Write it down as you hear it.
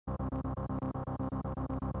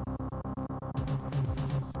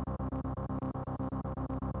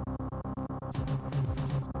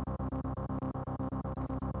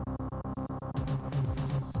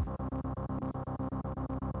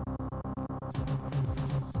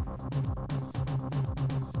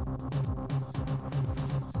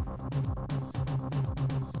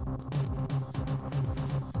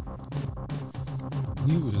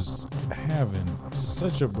We was having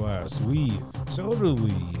such a blast. We totally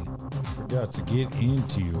forgot to get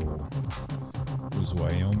into those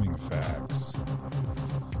Wyoming facts.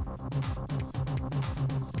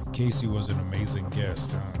 Casey was an amazing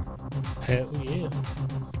guest, huh? Hell yeah.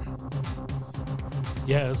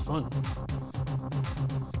 Yeah, it was fun.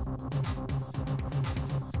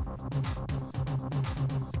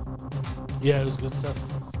 Yeah, it was good stuff.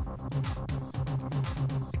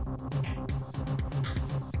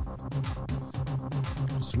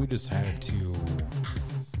 So we just had to,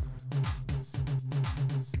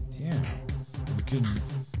 yeah,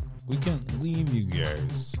 we can't leave you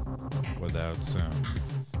guys without some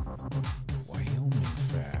Wyoming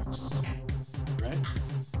facts. Right?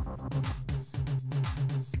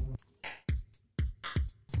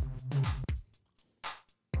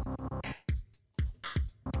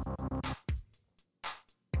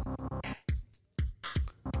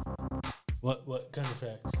 What kind of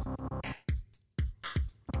facts?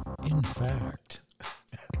 In fact.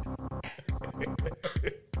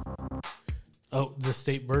 Oh, the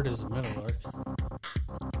state bird is a meadowlark.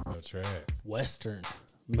 That's right. Western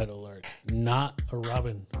meadowlark, not a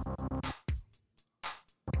robin.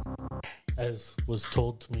 As was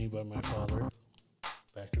told to me by my father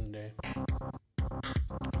back in the day.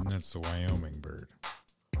 And that's the Wyoming bird.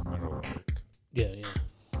 Meadowlark. Yeah.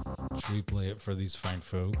 Should we play it for these fine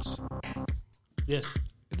folks? Yes.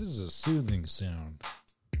 It is a soothing sound.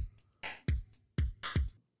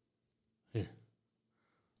 Here.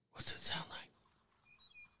 What's it sound like?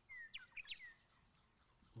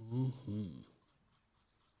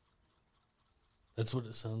 That's what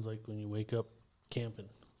it sounds like when you wake up camping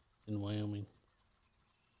in Wyoming.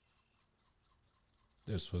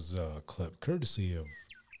 This was a clip courtesy of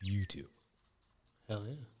YouTube. Hell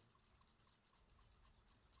yeah.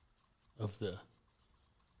 Of the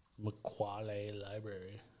Macaulay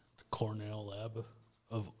Library, the Cornell Lab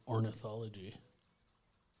of Ornithology.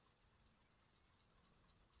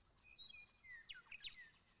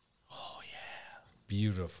 Oh, yeah.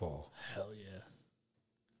 Beautiful. Hell yeah.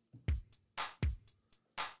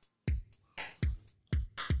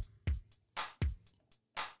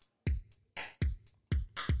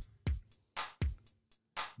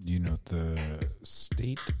 Do you know what the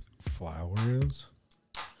state flower is?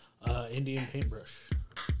 Indian paintbrush.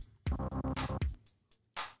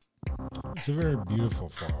 It's a very beautiful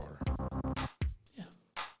flower. Yeah.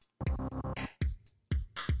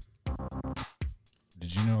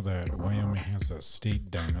 Did you know that Wyoming has a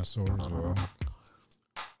state dinosaur as well?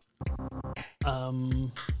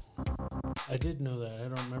 I did know that. I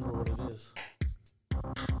don't remember what it is.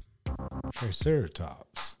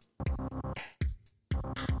 Triceratops.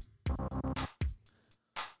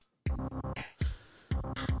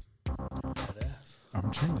 Badass.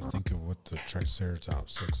 I'm trying to think of what the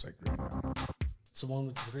Triceratops looks like right now. It's the one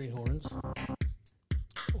with the 3 horns.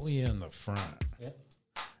 Oh yeah, in the front. Yep.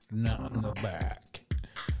 Not in the back.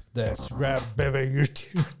 That's right, baby. You're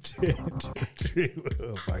tuned in to Three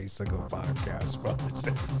Wheel Bicycle Podcast.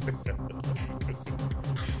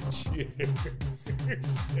 Cheers.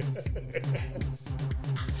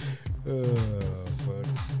 Oh, fuck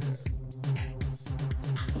shit.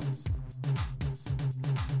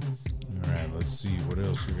 All right, let's see what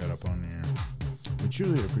else we got up on here. We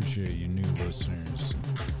truly appreciate you new listeners.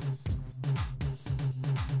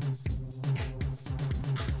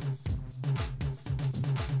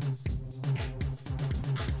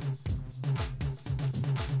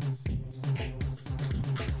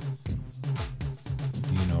 Do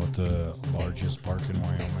you know what the largest park in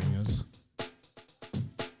Wyoming is?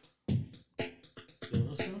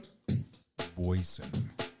 Yellowstone? Boysen.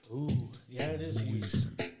 Ooh, yeah, it is huge.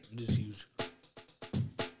 Boysen. It is huge.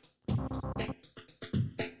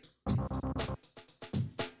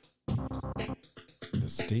 The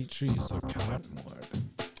state tree is the cottonwood.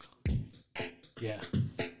 Yeah.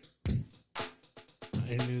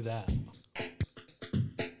 I knew that.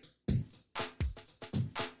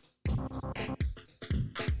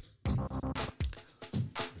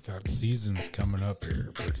 We've got seasons coming up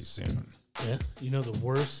here pretty soon. Yeah. You know the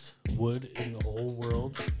worst wood in the whole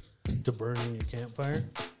world to burn in your campfire?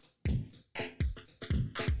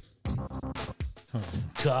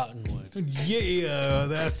 Cottonwood. Yeah,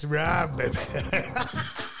 that's right, baby.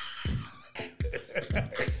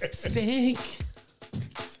 Stink.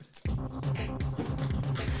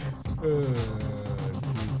 Let's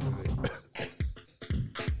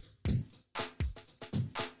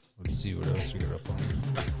see what else we got up on.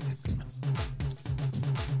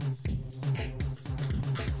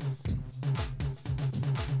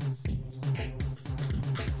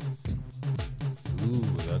 Ooh,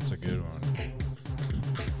 that's a good one.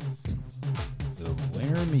 The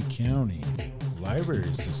Laramie County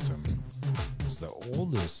library system is the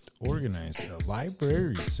oldest organized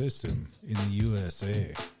library system in the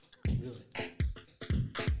USA. Really?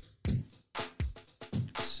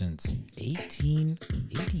 Since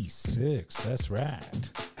 1886. That's right.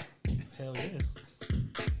 Hell yeah.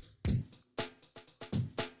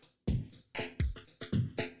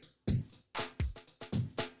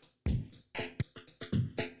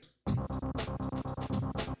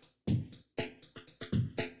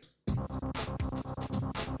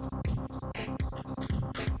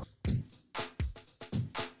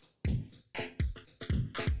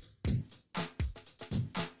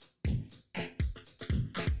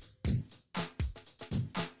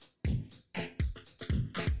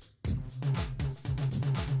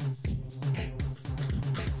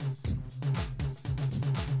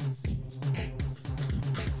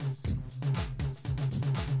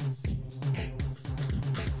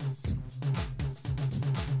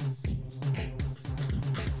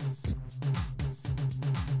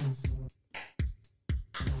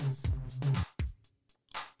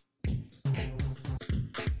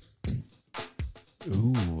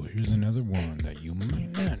 Ooh, here's another one that you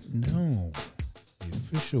might not know. The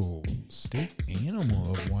official state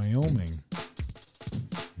animal of Wyoming.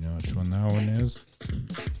 You know which one that one is?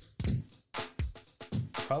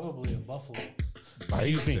 Probably a buffalo.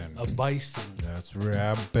 Bison. Excuse me, a bison. That's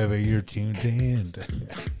right, baby. You're tuned in.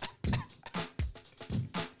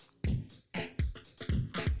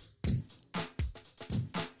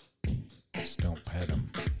 Just don't pet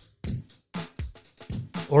him.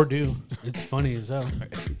 Or do. It's funny as hell.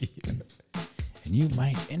 Yeah. And you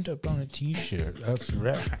might end up on a t-shirt. That's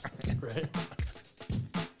right. Right?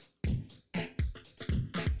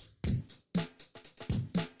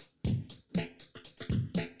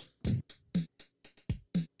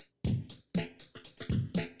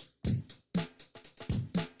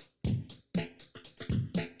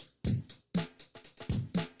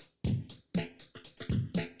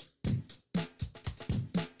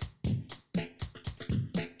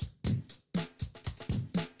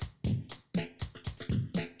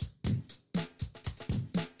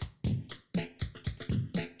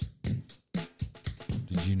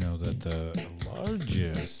 Did you know that the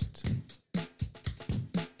largest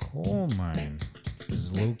coal mine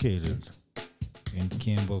is located in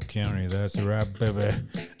Campbell County? That's right, baby.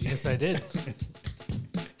 Yes, I did.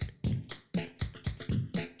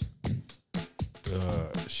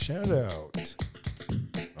 Shout out,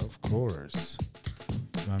 of course,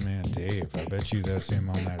 to my man Dave. I bet you that's him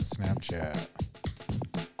on that Snapchat.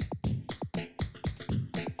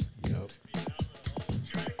 Yep.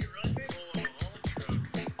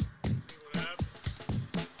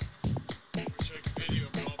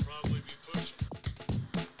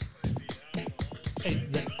 Hey,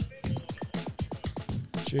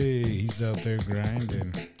 Jay, he's out there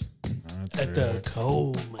grinding. That's at the right.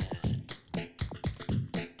 coal mine.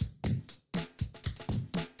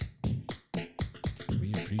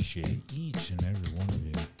 We appreciate each and every one of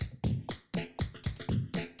you.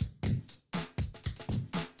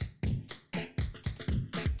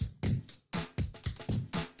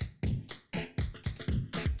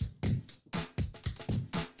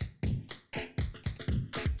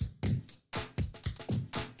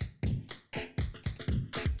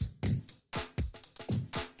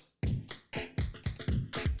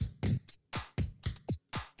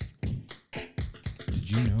 Did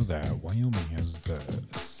you know that Wyoming is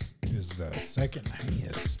the second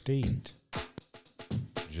highest state,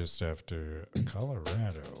 just after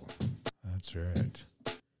Colorado? That's right.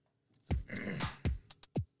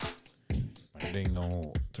 My dang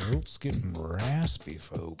old throat's getting raspy,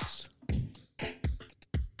 folks.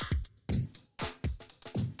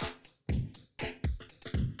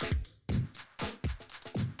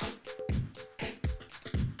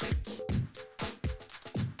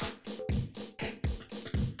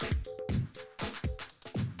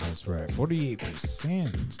 That's right.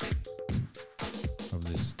 48% of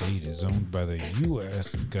the state is owned by the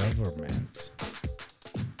U.S. government.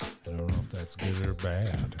 I don't know if that's good or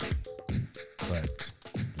bad, but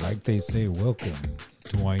like they say, welcome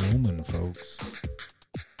to Wyoming, folks.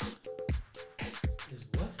 Is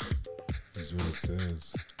what? Is what it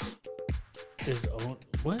says. Is own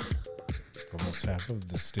what? Almost half of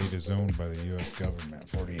the state is owned by the U.S. government.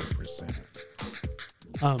 48%.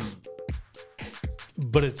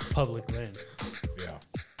 But it's public land. Yeah.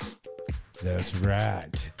 That's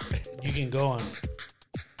right. You can go on it.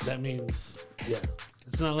 That means, yeah.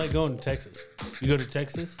 It's not like going to Texas. You go to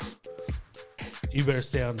Texas, you better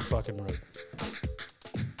stay on the fucking road.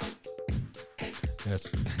 That's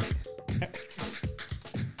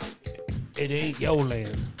It ain't your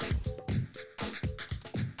land.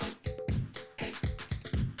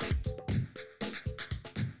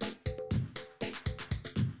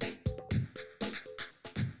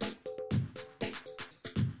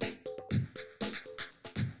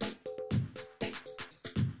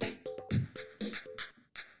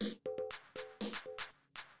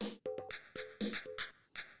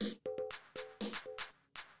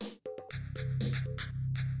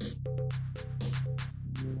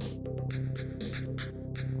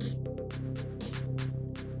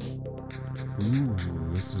 Ooh,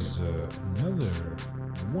 this is another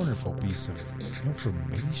wonderful piece of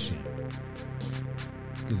information.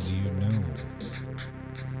 Did you know?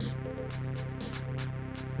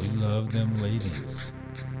 We love them ladies.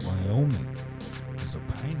 Wyoming is a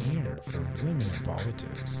pioneer for women in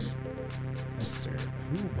politics. Esther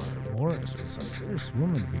Hoover Morris was the first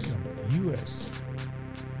woman to become U.S.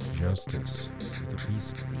 Justice with a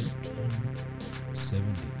peace of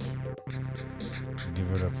 1870. Give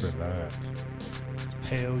it up for that.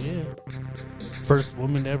 Hell yeah. First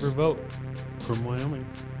woman to ever vote from Wyoming.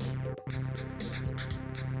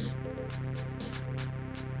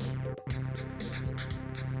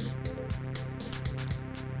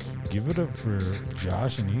 Give it up for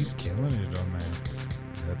Josh, and he's killing it on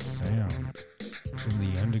that sound from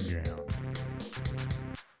the underground.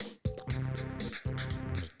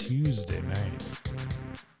 On a Tuesday night.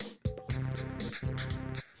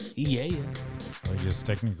 Yeah. I guess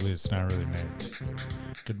technically it's not really night.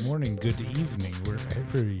 Good morning, good evening,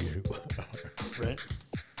 wherever you are. Right?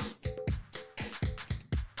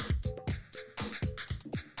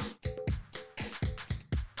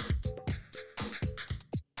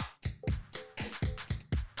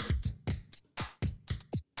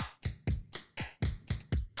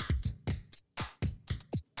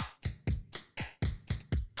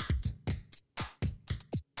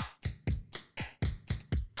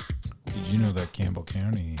 Did you know that Campbell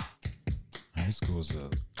County High School is the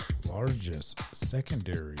largest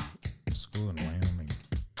secondary school in Wyoming?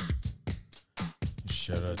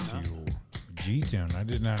 Shout out to G-Town. I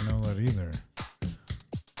did not know that either.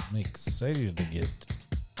 I'm excited to get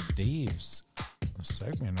Dave's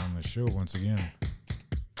segment on the show once again.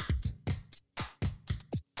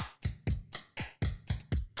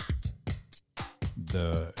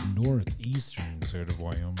 The northeastern side of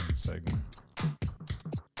Wyoming segment.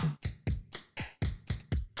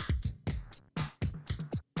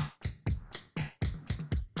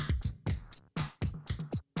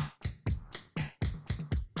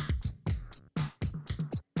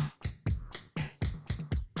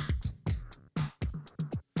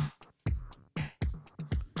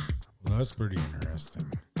 Well, that's pretty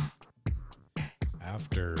interesting.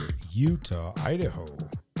 After Utah, Idaho,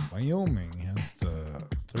 Wyoming has the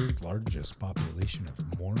third largest population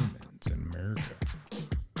of Mormons in America.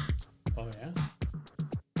 Oh, yeah?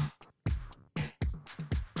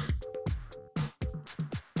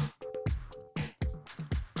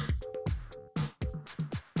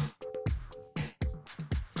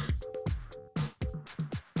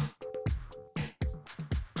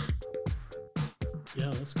 Yeah,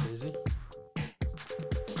 that's crazy.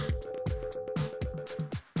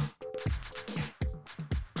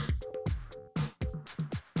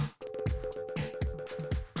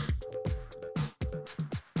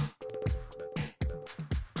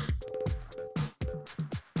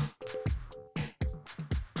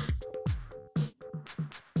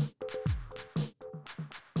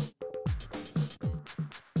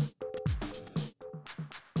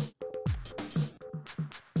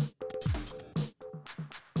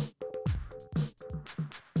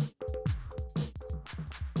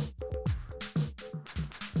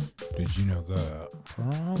 Did you know the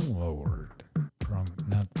pronghorn?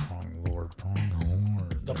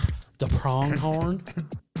 The pronghorn?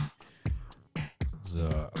 There's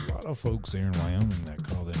a lot of folks there in Wyoming that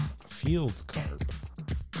call them field carp.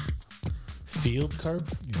 Field carp?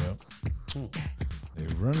 Yep. They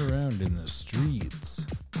run around in the streets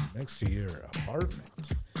next to your apartment,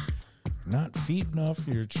 not feeding off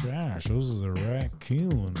your trash. Those are the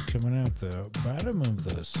raccoons coming out the bottom of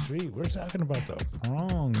the street. We're talking about the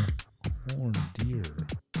pronghorn deer.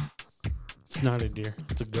 It's not a deer.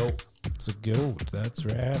 It's a goat. It's a goat. That's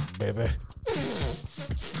right, baby.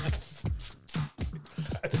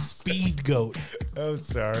 The speed goat. Oh,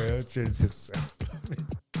 sorry. That's just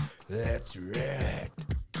That's right.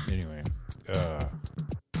 Anyway,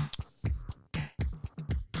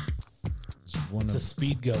 It's a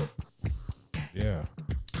speed goat. Yeah.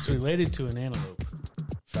 It's related to an antelope.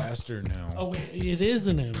 Faster now. Oh, wait, it is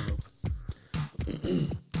an antelope.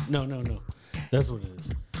 No. That's what it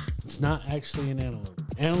is. It's not actually an antelope.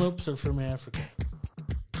 Antelopes are from Africa.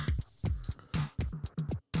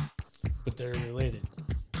 But they're related.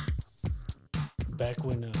 Back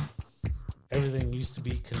when everything used to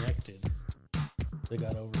be connected, they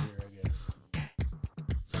got over here, I guess.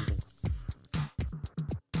 Something.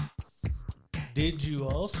 Did you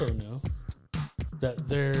also know that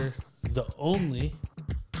they're the only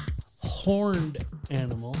horned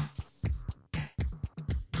animal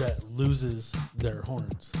that loses their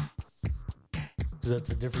horns? Because that's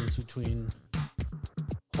the difference between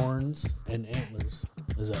horns and antlers,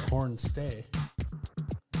 is that horns stay,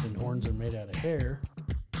 and horns are made out of hair,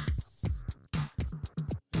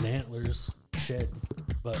 and antlers shed.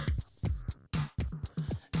 But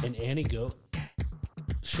an antegoat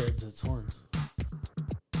sheds its horns.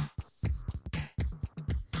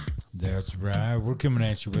 That's right. We're coming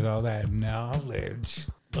at you with all that knowledge.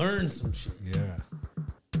 Learn some shit. Yeah.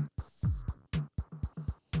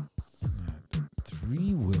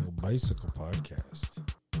 Three Wheel Bicycle Podcast.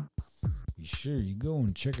 Be sure you go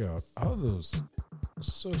and check out all those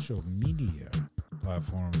social media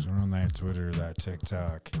platforms. We're on that Twitter, that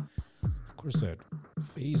TikTok, of course, that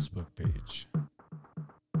Facebook page,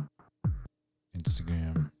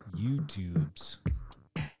 Instagram, YouTubes.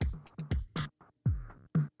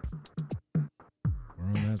 We're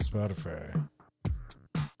on that Spotify,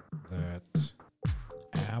 that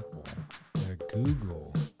Apple, that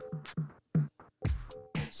Google,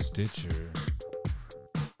 Stitcher.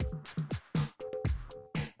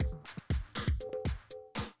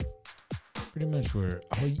 Pretty much where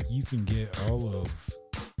you can get all of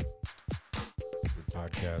your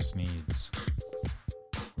podcast needs.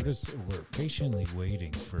 We're patiently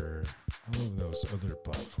waiting for all of those other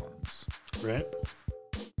platforms. Right?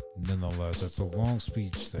 Nonetheless, that's a long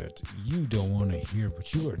speech that you don't want to hear,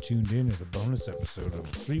 but you are tuned in to the bonus episode of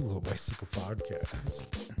the Three Wheel Bicycle Podcast.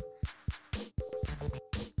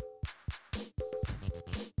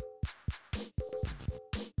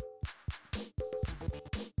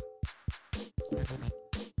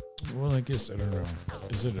 Well, I guess, I don't know.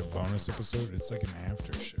 Is it a bonus episode? It's like an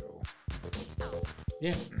after show.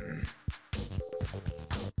 Yeah.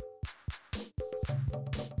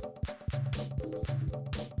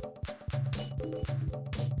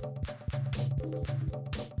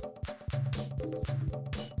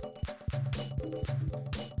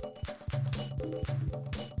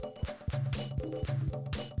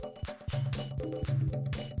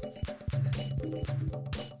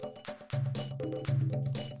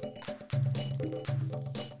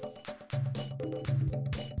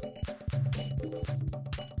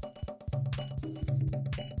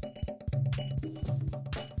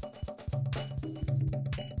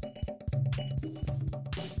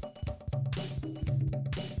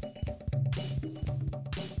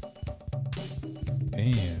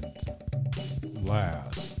 And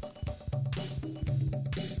last,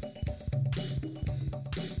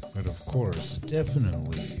 but of course,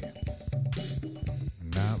 definitely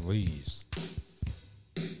not least,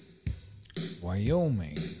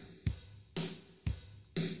 Wyoming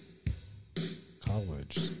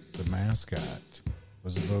College, the mascot,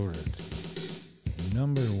 was voted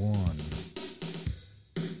number one.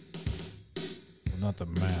 Well, not the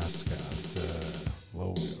mascot, the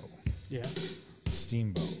logo. Yeah.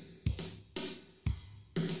 Steamboat.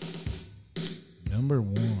 Number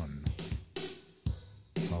one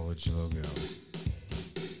college logo.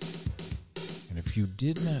 And if you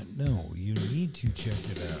did not know, you need to check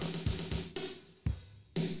it out.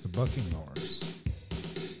 It's the bucking horse.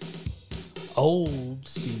 Old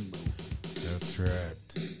Steamboat. That's right.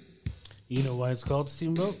 You know why it's called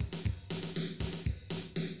Steamboat?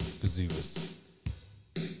 Because he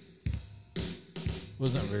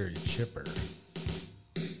wasn't very chipper.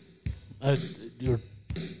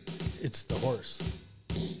 It's the horse.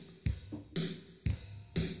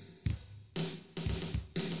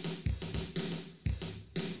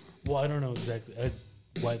 Well, I don't know exactly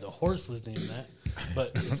why the horse was named that,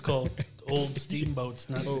 but it's called Old Steamboat's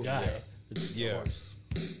not the guy. Yeah. It's the horse.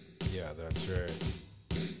 Yeah, that's right.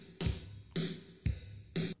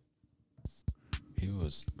 He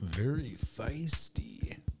was very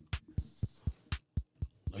feisty.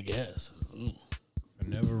 I guess. Ooh. I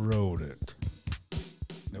never rode it.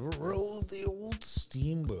 Never rode the old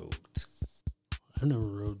steamboat. I never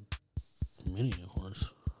rode many a horse.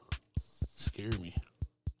 Scare me.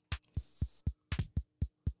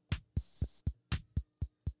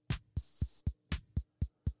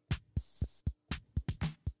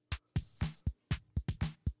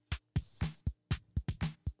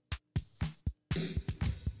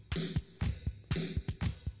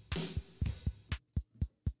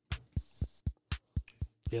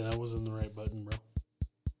 Yeah, that wasn't the right button, bro.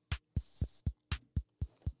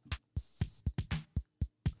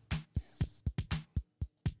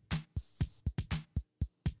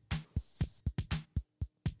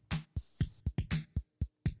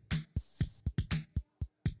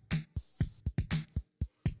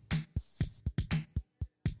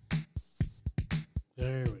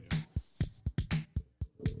 There we go.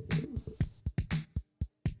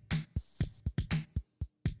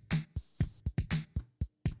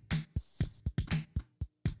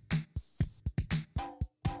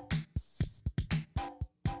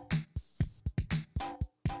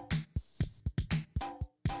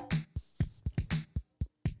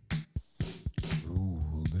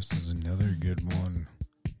 Ooh, this is another good one.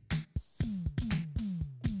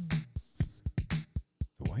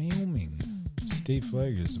 The Wyoming state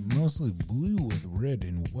flag is mostly blue with red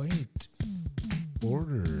and white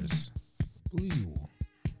borders. Blue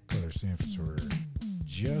color stands for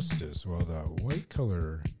justice, while the white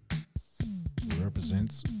color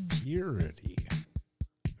represents purity.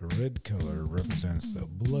 The red color represents the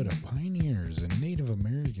blood of pioneers and Native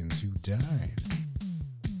Americans who died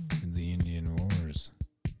in the Indian Wars.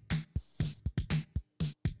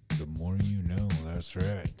 The more you know, that's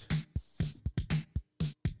right.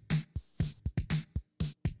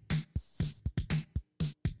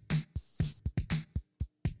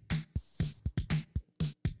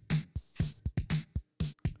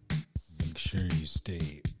 Make sure you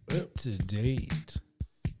stay up to date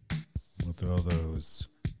with all those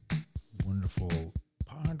wonderful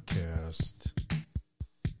podcast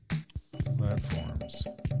platforms,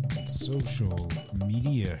 social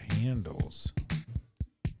media handles.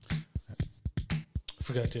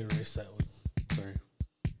 Forgot to erase that one. Sorry.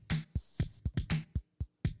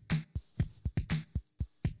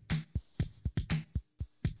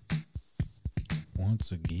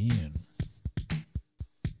 Once again,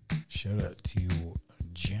 shout out to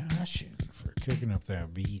Joshin for cooking up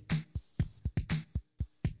that beat.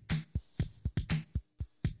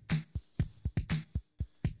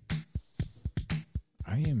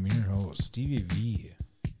 I am your host, Stevie V,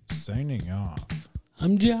 signing off.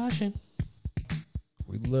 I'm Joshin.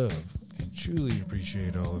 We love and truly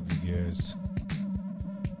appreciate all of you guys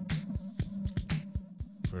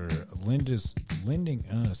for lending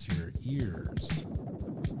us your ears.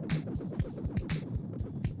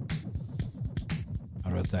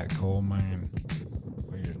 Out at that coal mine,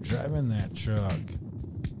 while you're driving that truck,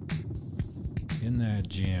 in that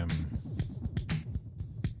gym,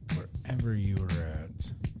 wherever you are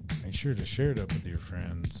at, make sure to share it up with your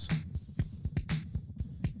friends.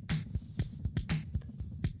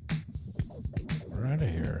 We're out of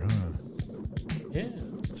here, huh? Yeah.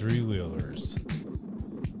 Three-wheelers.